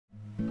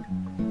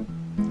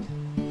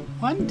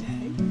One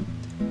day,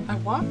 I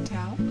walked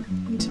out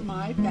into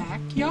my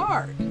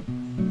backyard,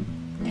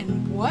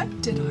 and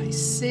what did I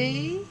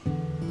see?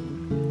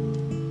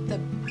 The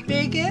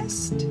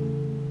biggest,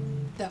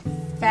 the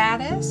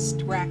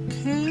fattest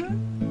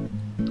raccoon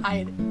I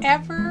had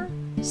ever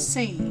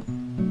seen.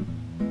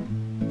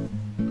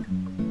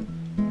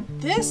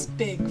 This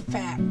big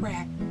fat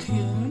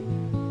raccoon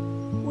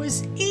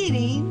was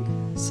eating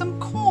some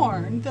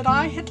corn that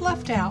I had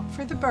left out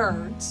for the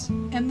birds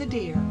and the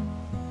deer.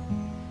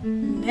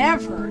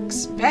 Never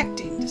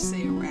expecting to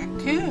see a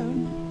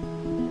raccoon.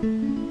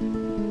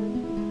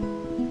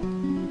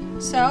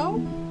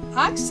 So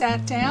I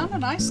sat down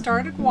and I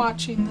started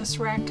watching this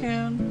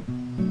raccoon.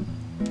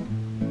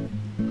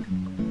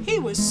 He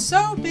was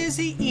so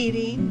busy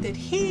eating that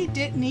he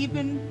didn't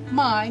even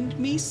mind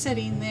me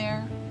sitting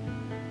there.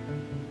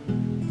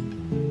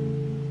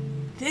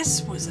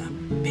 This was a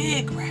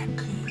big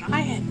raccoon.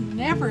 I had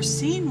never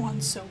seen one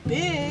so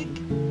big.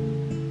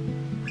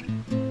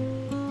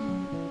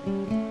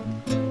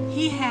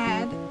 He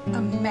had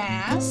a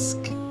mask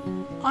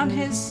on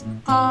his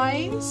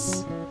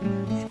eyes.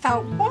 I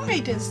thought, why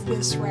does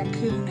this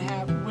raccoon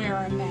wear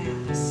a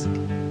mask?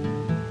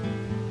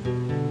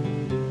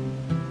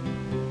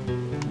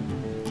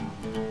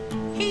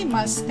 He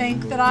must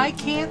think that I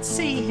can't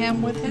see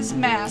him with his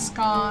mask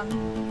on.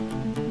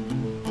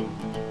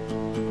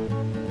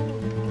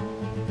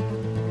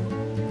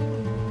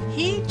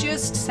 He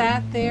just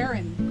sat there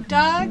and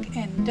dug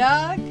and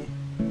dug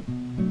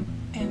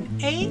and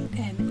ate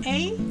and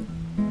ate.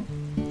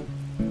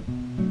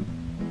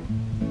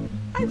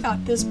 I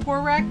thought this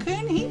poor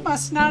raccoon, he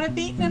must not have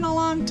eaten in a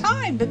long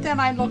time, but then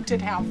I looked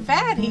at how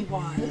fat he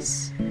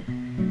was.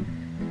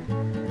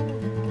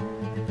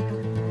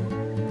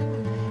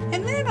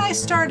 And then I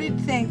started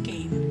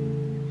thinking,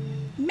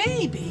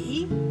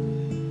 maybe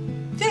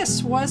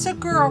this was a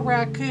girl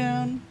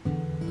raccoon.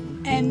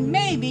 And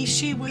maybe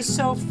she was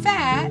so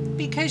fat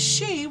because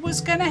she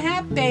was going to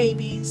have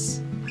babies.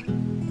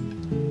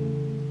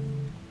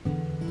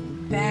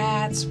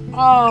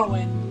 Oh,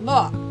 and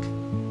look.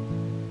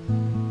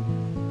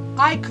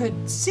 I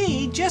could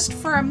see just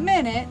for a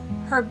minute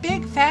her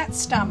big fat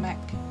stomach.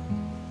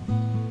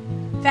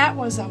 That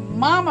was a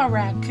mama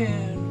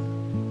raccoon.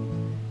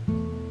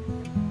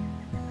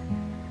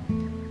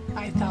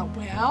 I thought,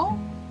 well,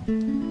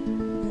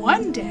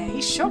 one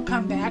day she'll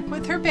come back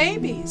with her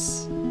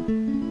babies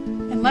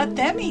and let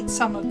them eat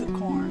some of the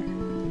corn.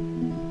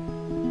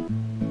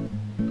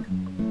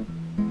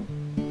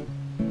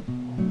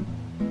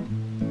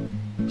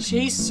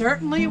 She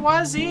certainly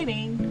was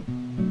eating.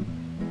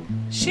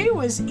 She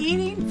was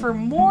eating for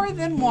more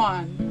than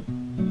one.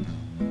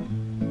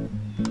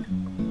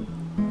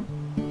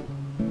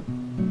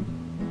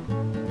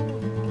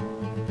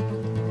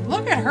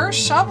 Look at her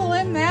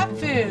shoveling that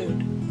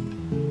food.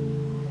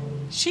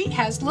 She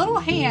has little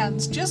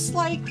hands, just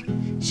like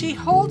she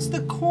holds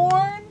the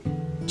corn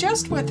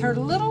just with her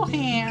little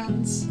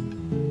hands.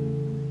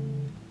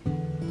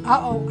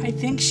 Uh-oh, I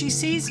think she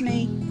sees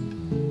me.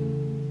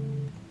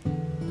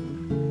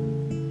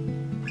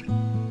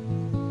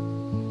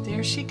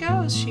 There she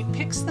goes. She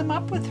picks them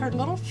up with her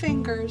little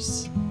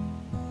fingers.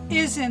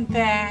 Isn't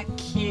that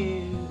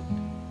cute?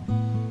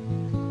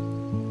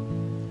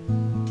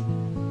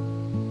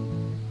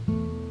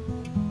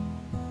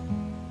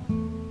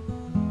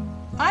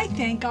 I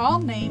think I'll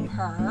name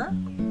her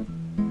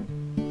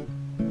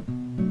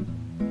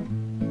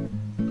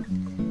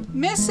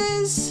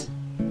Mrs.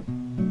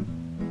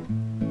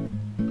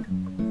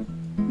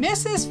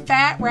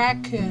 Fat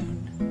Raccoon.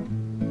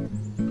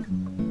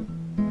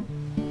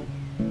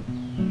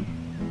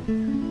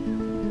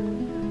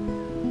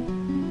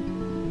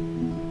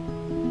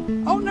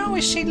 Oh no,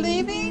 is she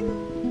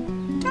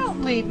leaving?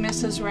 Don't leave,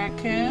 Mrs.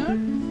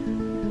 Raccoon.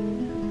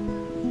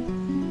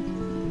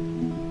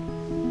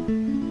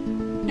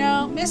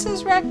 No,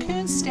 Mrs.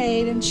 Raccoon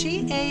stayed and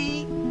she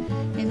ate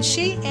and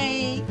she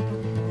ate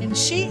and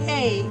she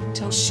ate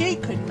till she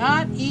could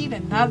not eat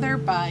another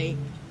bite.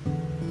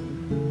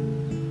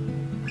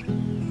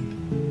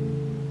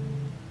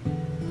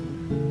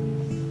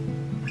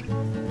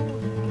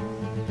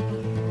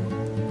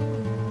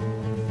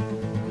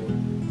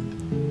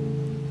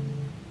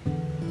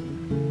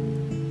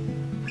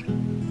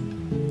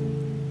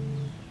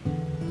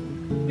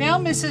 Well,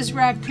 Mrs.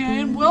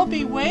 Raccoon, we'll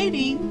be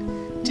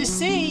waiting to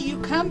see you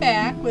come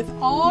back with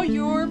all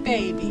your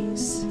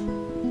babies.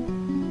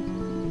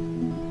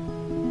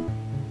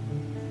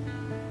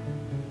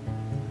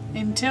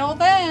 Until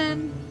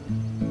then,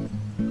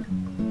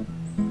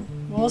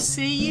 we'll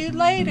see you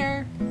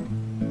later.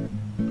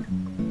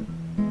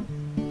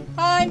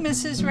 Bye,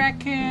 Mrs.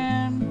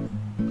 Raccoon.